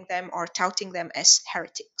classifying them or touting them as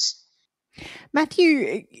heretics.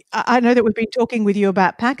 Matthew, I know that we've been talking with you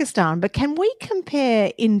about Pakistan, but can we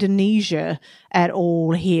compare Indonesia at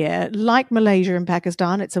all here? Like Malaysia and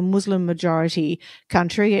Pakistan, it's a Muslim majority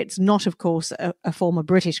country. It's not, of course, a former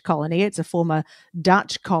British colony. It's a former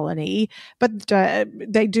Dutch colony. But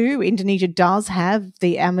Indonesia does have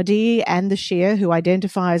the Ahmadi and the Shia who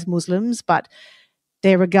identify as Muslims, but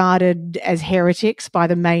they're regarded as heretics by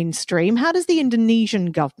the mainstream. How does the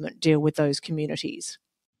Indonesian government deal with those communities?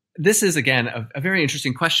 This is, again, a very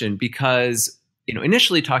interesting question because,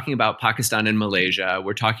 initially talking about Pakistan and Malaysia,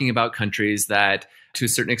 we're talking about countries that, to a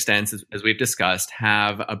certain extent, as we've discussed,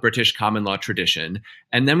 have a British common law tradition.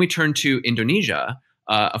 And then we turn to Indonesia,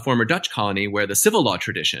 a former Dutch colony where the civil law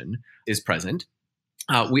tradition is present.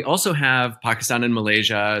 We also have Pakistan and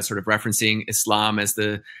Malaysia sort of referencing Islam as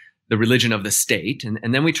the religion of the state.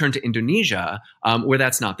 And then we turn to Indonesia, where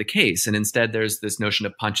that's not the case. And instead, there's this notion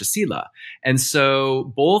of Pancasila. And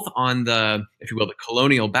so both on the, if you will, the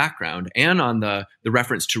colonial background and on the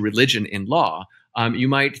reference to religion in law, you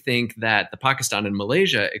might think that the Pakistan and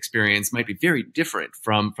Malaysia experience might be very different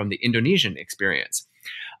from the Indonesian experience.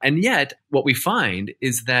 And yet, what we find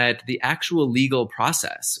is that the actual legal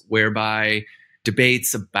process whereby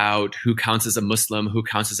debates about who counts as a Muslim, who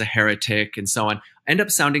counts as a heretic, and so on, end up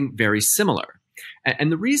sounding very similar.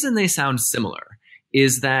 And the reason they sound similar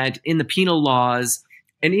is that in the penal laws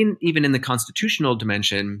and even in the constitutional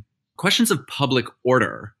dimension, questions of public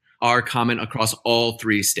order are common across all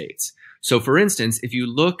three states. So, for instance, if you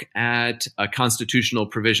look at a constitutional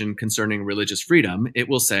provision concerning religious freedom, it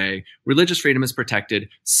will say religious freedom is protected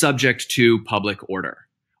subject to public order,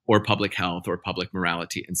 or public health, or public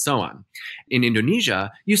morality, and so on. In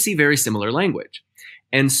Indonesia, you see very similar language.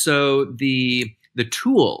 And so the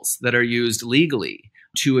tools that are used legally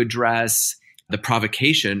to address the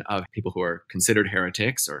provocation of people who are considered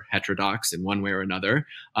heretics or heterodox in one way or another,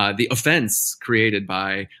 the offense created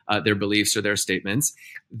by their beliefs or their statements,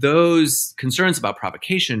 those concerns about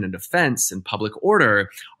provocation and offense and public order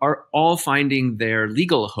are all finding their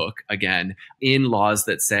legal hook again in laws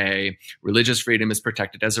that say religious freedom is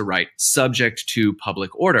protected as a right subject to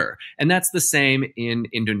public order. And that's the same in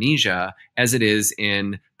Indonesia as it is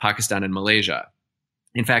in Pakistan and Malaysia.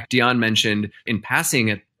 In fact, Dian mentioned in passing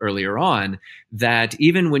it earlier on that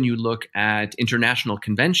even when you look at international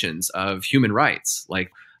conventions of human rights,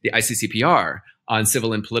 like the ICCPR on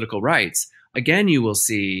civil and political rights, again, you will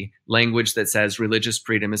see language that says religious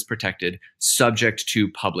freedom is protected subject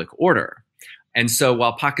to public order. And so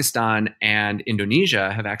while Pakistan and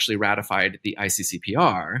Indonesia have actually ratified the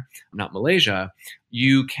ICCPR, not Malaysia,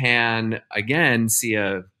 you can again see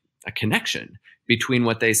a connection between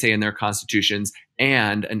what they say in their constitutions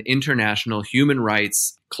and an international human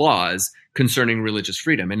rights clause concerning religious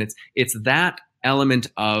freedom. And it's that element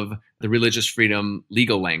of the religious freedom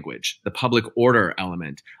legal language, the public order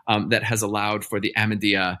element, that has allowed for the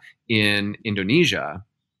Ahmadiyya in Indonesia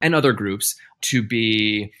and other groups to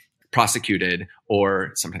be prosecuted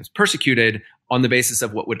or sometimes persecuted on the basis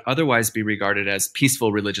of what would otherwise be regarded as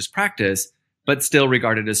peaceful religious practice, but still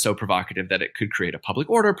regarded as so provocative that it could create a public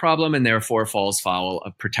order problem and therefore falls foul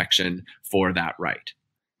of protection for that right.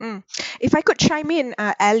 If I could chime in,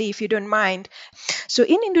 Ali, if you don't mind. So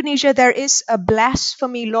in Indonesia, there is a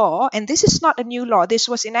blasphemy law, and this is not a new law. This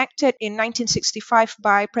was enacted in 1965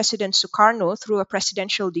 by President Sukarno through a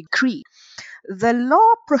presidential decree. The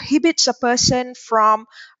law prohibits a person from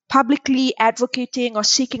publicly advocating or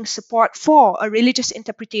seeking support for a religious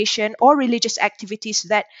interpretation or religious activities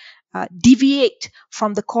that deviate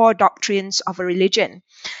from the core doctrines of a religion.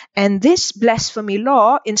 And this blasphemy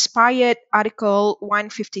law inspired Article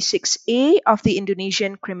 156A of the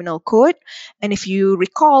Indonesian Criminal Code. And if you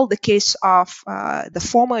recall the case of the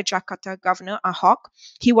former Jakarta governor, Ahok,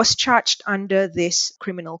 he was charged under this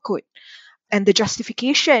criminal code. And the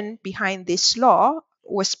justification behind this law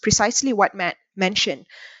was precisely what Matt mentioned,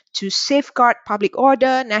 to safeguard public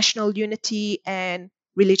order, national unity, and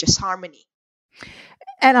religious harmony.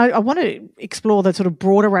 And I want to explore the sort of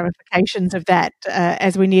broader ramifications of that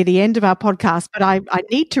as we near the end of our podcast. But I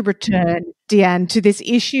need to return, Dian, to this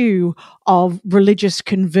issue of religious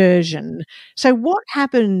conversion. So what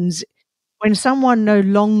happens when someone no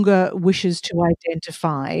longer wishes to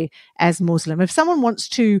identify as Muslim? If someone wants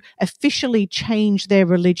to officially change their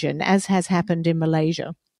religion, as has happened in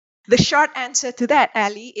Malaysia? The short answer to that,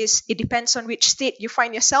 Ali, is it depends on which state you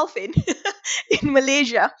find yourself in, in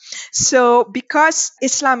Malaysia. So because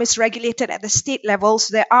Islam is regulated at the state levels,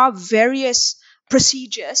 there are various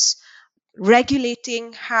procedures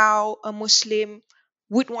regulating how a Muslim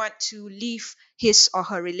would want to live his or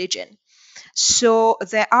her religion. So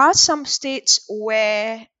there are some states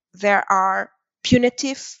where there are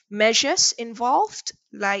punitive measures involved,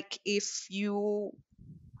 like if you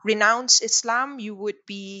renounce Islam, you would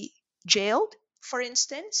be jailed, for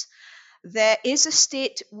instance. There is a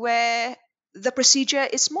state where the procedure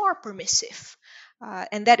is more permissive,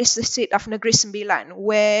 and that is the state of Negeri Sembilan,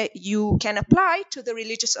 where you can apply to the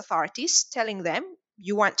religious authorities telling them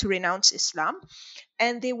you want to renounce Islam,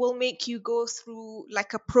 and they will make you go through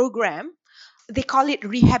like a program. They call it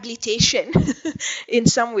rehabilitation in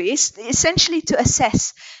some ways, essentially to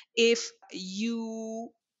assess If you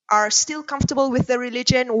are still comfortable with the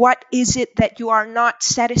religion, what is it that you are not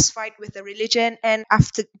satisfied with the religion? And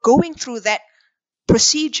after going through that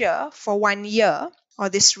procedure for 1 year, or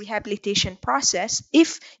this rehabilitation process,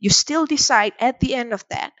 if you still decide at the end of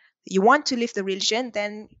that you want to leave the religion,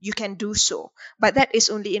 then you can do so. But that is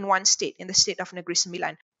only in one state, in the state of Negeri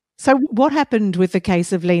Sembilan. So what happened with the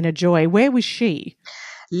case of Lena Joy? Where was she?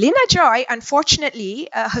 Lena Joy, unfortunately,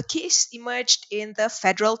 her case emerged in the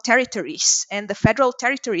federal territories. And the federal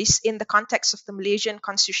territories, in the context of the Malaysian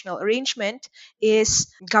constitutional arrangement, is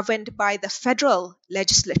governed by the federal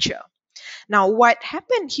legislature. Now, what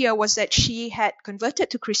happened here was that she had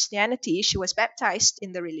converted to Christianity. She was baptized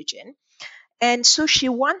in the religion. And so she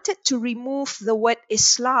wanted to remove the word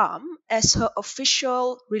Islam as her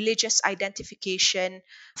official religious identification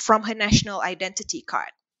from her national identity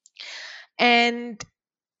card. And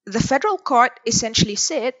the federal court essentially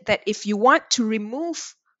said that if you want to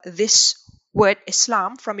remove this word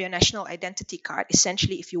Islam from your national identity card,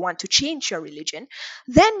 essentially if you want to change your religion,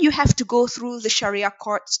 then you have to go through the Sharia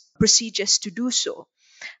court's procedures to do so.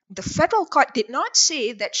 The federal court did not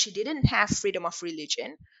say that she didn't have freedom of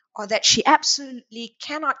religion or that she absolutely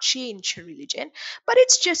cannot change her religion, but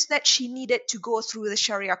it's just that she needed to go through the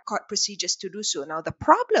Sharia court procedures to do so. Now, the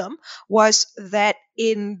problem was that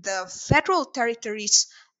in the federal territories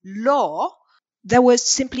law, there was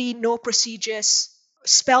simply no procedures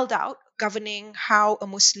spelled out governing how a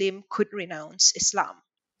Muslim could renounce Islam.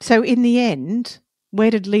 So in the end,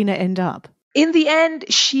 where did Lena end up? In the end,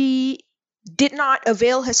 she did not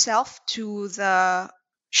avail herself to the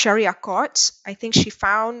Sharia courts. I think she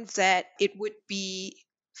found that it would be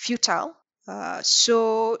futile.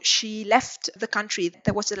 So she left the country.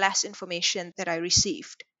 That was the last information that I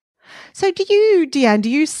received. So do you, Dian, do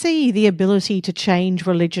you see the ability to change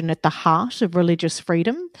religion at the heart of religious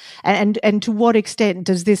freedom? And to what extent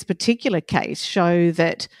does this particular case show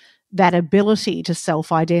that that ability to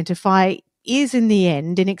self-identify is in the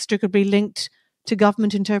end inextricably linked to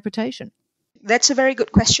government interpretation? That's a very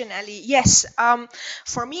good question, Ali. Yes,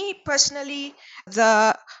 for me personally,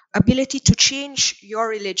 the ability to change your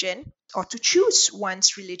religion or to choose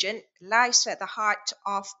one's religion lies at the heart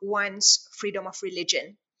of one's freedom of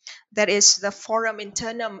religion. That is the forum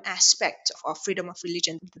internum aspect of freedom of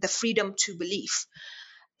religion, the freedom to believe.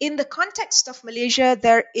 In the context of Malaysia,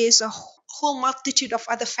 there is a whole multitude of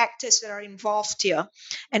other factors that are involved here.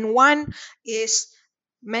 And one is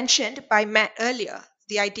mentioned by Matt earlier,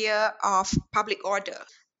 the idea of public order.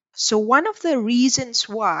 So one of the reasons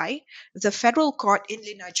why the federal court in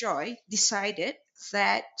Lena Joy decided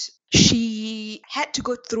that she had to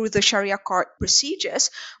go through the Sharia court procedures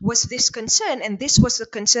was this concern, and this was a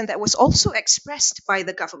concern that was also expressed by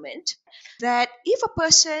the government, that if a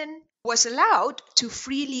person was allowed to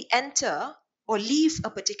freely enter or leave a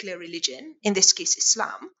particular religion, in this case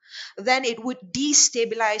Islam, then it would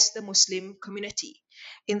destabilize the Muslim community.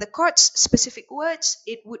 In the court's specific words,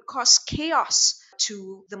 it would cause chaos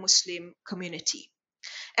to the Muslim community.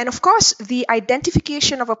 And of course, the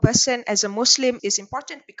identification of a person as a Muslim is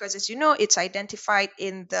important because, as you know, it's identified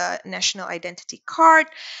in the national identity card,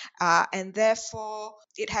 and therefore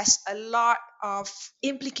it has a lot of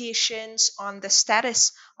implications on the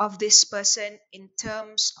status of this person in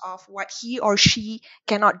terms of what he or she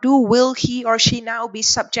cannot do. Will he or she now be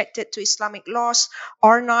subjected to Islamic laws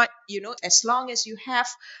or not? You know, as long as you have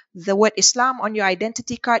the word Islam on your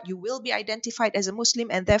identity card, you will be identified as a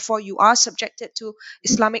Muslim, and therefore you are subjected to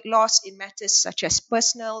Islamic laws in matters such as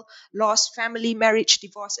personal laws, family, marriage,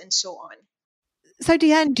 divorce, and so on. So,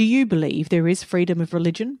 Dian, do you believe there is freedom of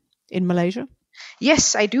religion in Malaysia?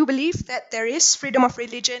 Yes, I do believe that there is freedom of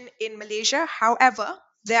religion in Malaysia. However,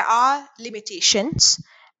 there are limitations.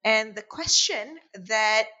 And the question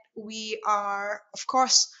that we are, of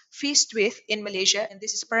course, faced with in Malaysia, and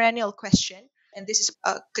this is a perennial question, and this is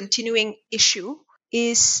a continuing issue,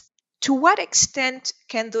 is to what extent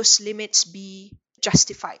can those limits be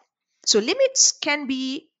justified? So limits can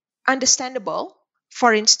be understandable,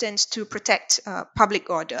 for instance, to protect public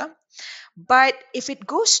order. But if it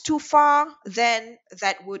goes too far, then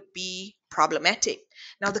that would be problematic.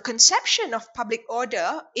 Now, the conception of public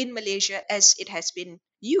order in Malaysia, as it has been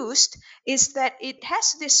used, is that it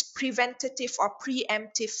has this preventative or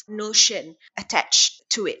preemptive notion attached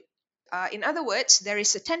to it. In other words, there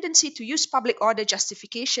is a tendency to use public order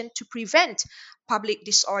justification to prevent public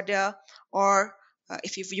disorder, or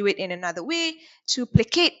if you view it in another way, to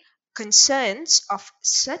placate concerns of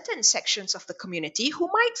certain sections of the community who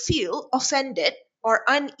might feel offended or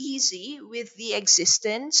uneasy with the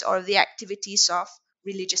existence or the activities of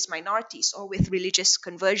religious minorities or with religious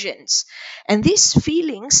conversions. And these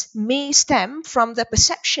feelings may stem from the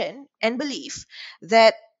perception and belief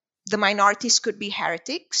that the minorities could be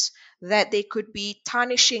heretics, that they could be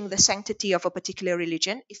tarnishing the sanctity of a particular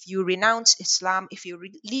religion. If you renounce Islam, if you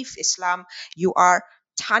leave Islam, you are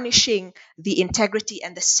tarnishing the integrity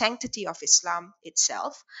and the sanctity of Islam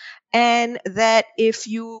itself. And that if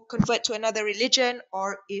you convert to another religion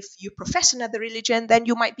or if you profess another religion, then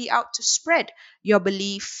you might be out to spread your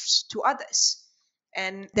beliefs to others.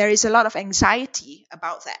 And there is a lot of anxiety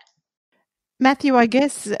about that. Matthew, I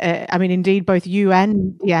guess, indeed, both you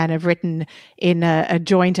and Dian have written in a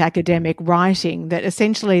joint academic writing that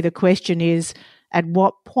essentially the question is, at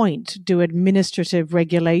what point do administrative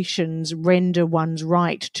regulations render one's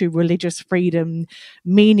right to religious freedom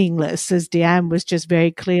meaningless, as Dian was just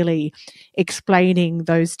very clearly explaining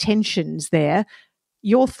those tensions there.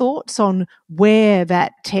 Your thoughts on where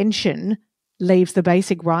that tension leaves the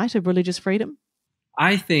basic right of religious freedom?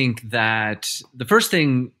 I think that the first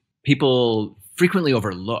thing people frequently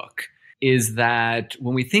overlook is that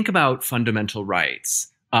when we think about fundamental rights,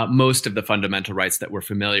 most of the fundamental rights that we're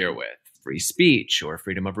familiar with, free speech or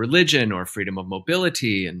freedom of religion or freedom of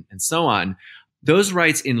mobility and so on, those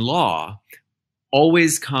rights in law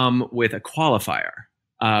always come with a qualifier,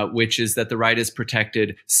 which is that the right is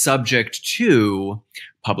protected subject to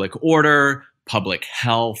public order, public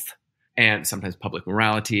health, and sometimes public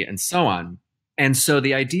morality and so on. And so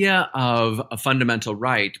the idea of a fundamental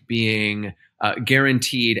right being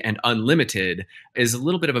guaranteed and unlimited is a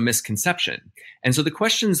little bit of a misconception. And so the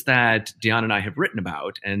questions that Dian and I have written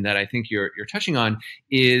about, and that I think you're touching on,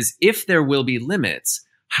 is if there will be limits,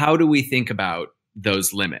 how do we think about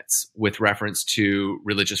those limits with reference to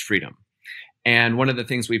religious freedom? And one of the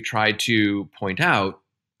things we've tried to point out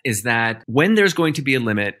is that when there's going to be a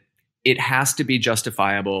limit, it has to be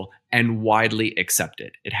justifiable and widely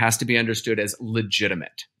accepted. It has to be understood as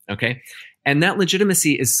legitimate, okay? And that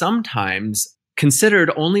legitimacy is sometimes considered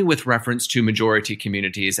only with reference to majority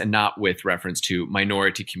communities and not with reference to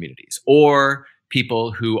minority communities or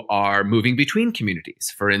people who are moving between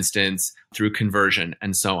communities, for instance, through conversion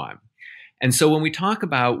and so on. And so when we talk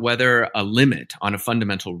about whether a limit on a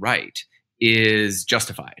fundamental right is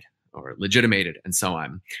justified or legitimated and so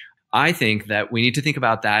on, I think that we need to think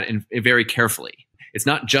about that very carefully. It's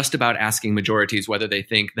not just about asking majorities whether they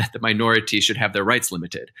think that the minority should have their rights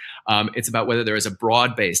limited. It's about whether there is a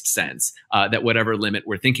broad-based sense that whatever limit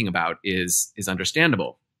we're thinking about is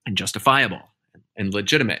understandable and justifiable and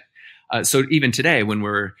legitimate. So even today, when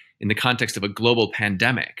we're in the context of a global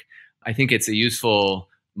pandemic, I think it's a useful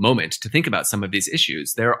moment to think about some of these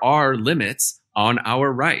issues. There are limits on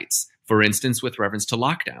our rights, for instance, with reference to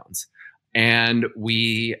lockdowns. And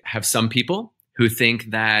we have some people who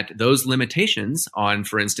think that those limitations on,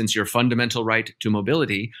 for instance, your fundamental right to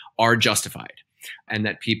mobility are justified and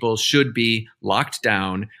that people should be locked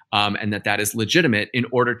down and that is legitimate in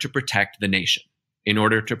order to protect the nation, in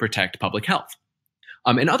order to protect public health.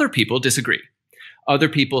 And other people disagree. Other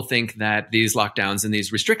people think that these lockdowns and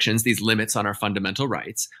these restrictions, these limits on our fundamental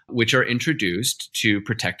rights, which are introduced to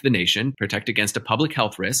protect the nation, protect against a public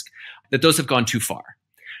health risk, that those have gone too far.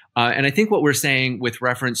 And I think what we're saying with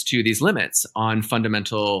reference to these limits on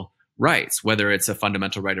fundamental rights, whether it's a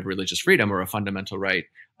fundamental right of religious freedom or a fundamental right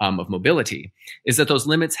of mobility, is that those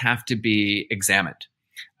limits have to be examined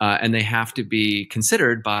and they have to be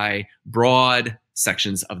considered by broad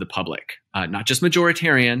sections of the public, not just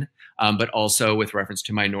majoritarian, but also with reference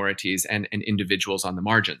to minorities and individuals on the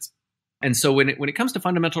margins. And so when it comes to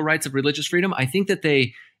fundamental rights of religious freedom, I think that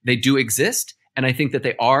they do exist. And I think that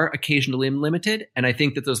they are occasionally limited, and I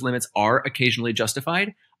think that those limits are occasionally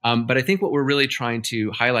justified. But I think what we're really trying to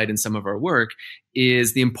highlight in some of our work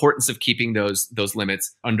is the importance of keeping those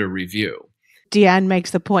limits under review. Dian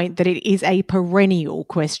makes the point that it is a perennial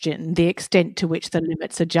question, the extent to which the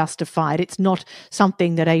limits are justified. It's not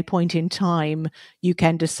something that at a point in time you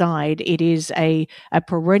can decide. It is a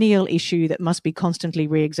perennial issue that must be constantly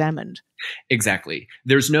re-examined. Exactly.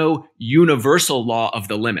 There's no universal law of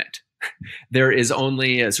the limit. There is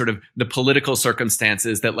only a sort of the political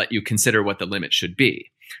circumstances that let you consider what the limit should be.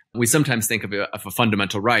 We sometimes think of a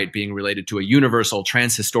fundamental right being related to a universal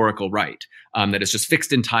transhistorical right that is just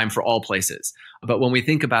fixed in time for all places. But when we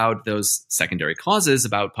think about those secondary clauses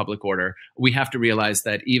about public order, we have to realize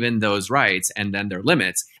that even those rights and then their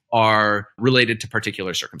limits are related to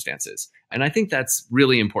particular circumstances. And I think that's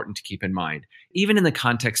really important to keep in mind. Even in the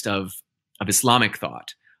context of Islamic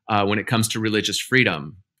thought, when it comes to religious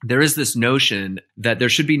freedom, there is this notion that there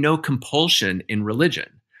should be no compulsion in religion,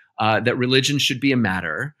 that religion should be a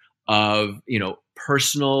matter of,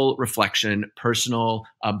 personal reflection, personal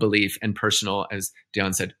belief, and personal, as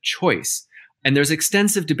Dian said, choice. And there's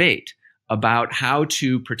extensive debate about how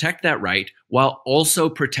to protect that right while also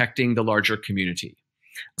protecting the larger community.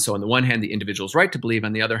 So on the one hand, the individual's right to believe.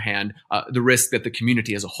 On the other hand, the risk that the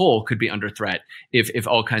community as a whole could be under threat if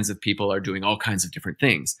all kinds of people are doing all kinds of different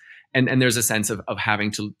things. And there's a sense of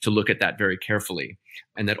having to look at that very carefully.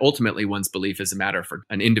 And that ultimately one's belief is a matter for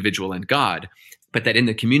an individual and God, but that in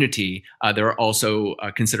the community, there are also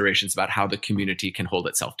considerations about how the community can hold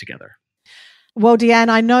itself together. Well, Dian,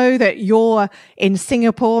 I know that you're in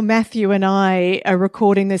Singapore. Matthew and I are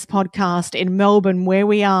recording this podcast in Melbourne, where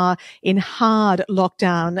we are in hard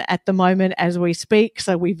lockdown at the moment as we speak.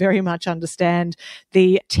 So we very much understand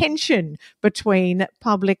the tension between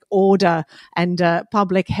public order and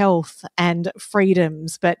public health and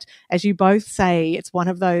freedoms. But as you both say, it's one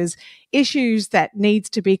of those issues that needs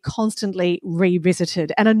to be constantly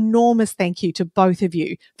revisited. An enormous thank you to both of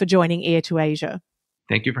you for joining Ear to Asia.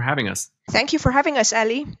 Thank you for having us. Thank you for having us,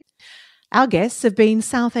 Ali. Our guests have been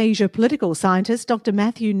South Asia political scientist Dr.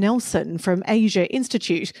 Matthew Nelson from Asia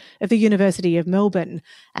Institute of the University of Melbourne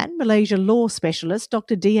and Malaysia law specialist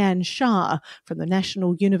Dr. Dian Shah from the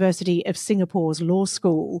National University of Singapore's Law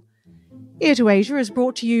School. Ear to Asia is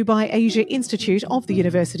brought to you by Asia Institute of the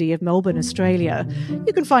University of Melbourne, Australia.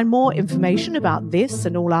 You can find more information about this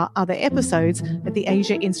and all our other episodes at the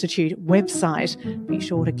Asia Institute website. Be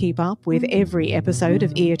sure to keep up with every episode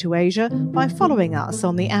of Ear to Asia by following us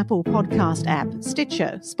on the Apple Podcast app,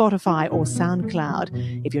 Stitcher, Spotify or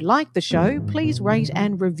SoundCloud. If you like the show, please rate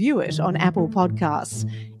and review it on Apple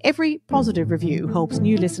Podcasts. Every positive review helps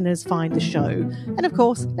new listeners find the show. And of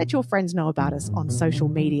course, let your friends know about us on social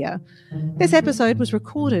media. This episode was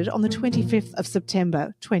recorded on the 25th of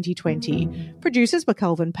September 2020. Producers were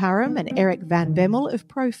Kelvin Parham and Eric Van Bemmel of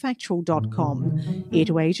Profactual.com. Ear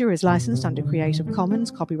to Asia is licensed under Creative Commons,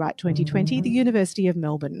 copyright 2020, the University of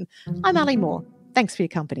Melbourne. I'm Ali Moore. Thanks for your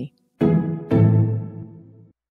company.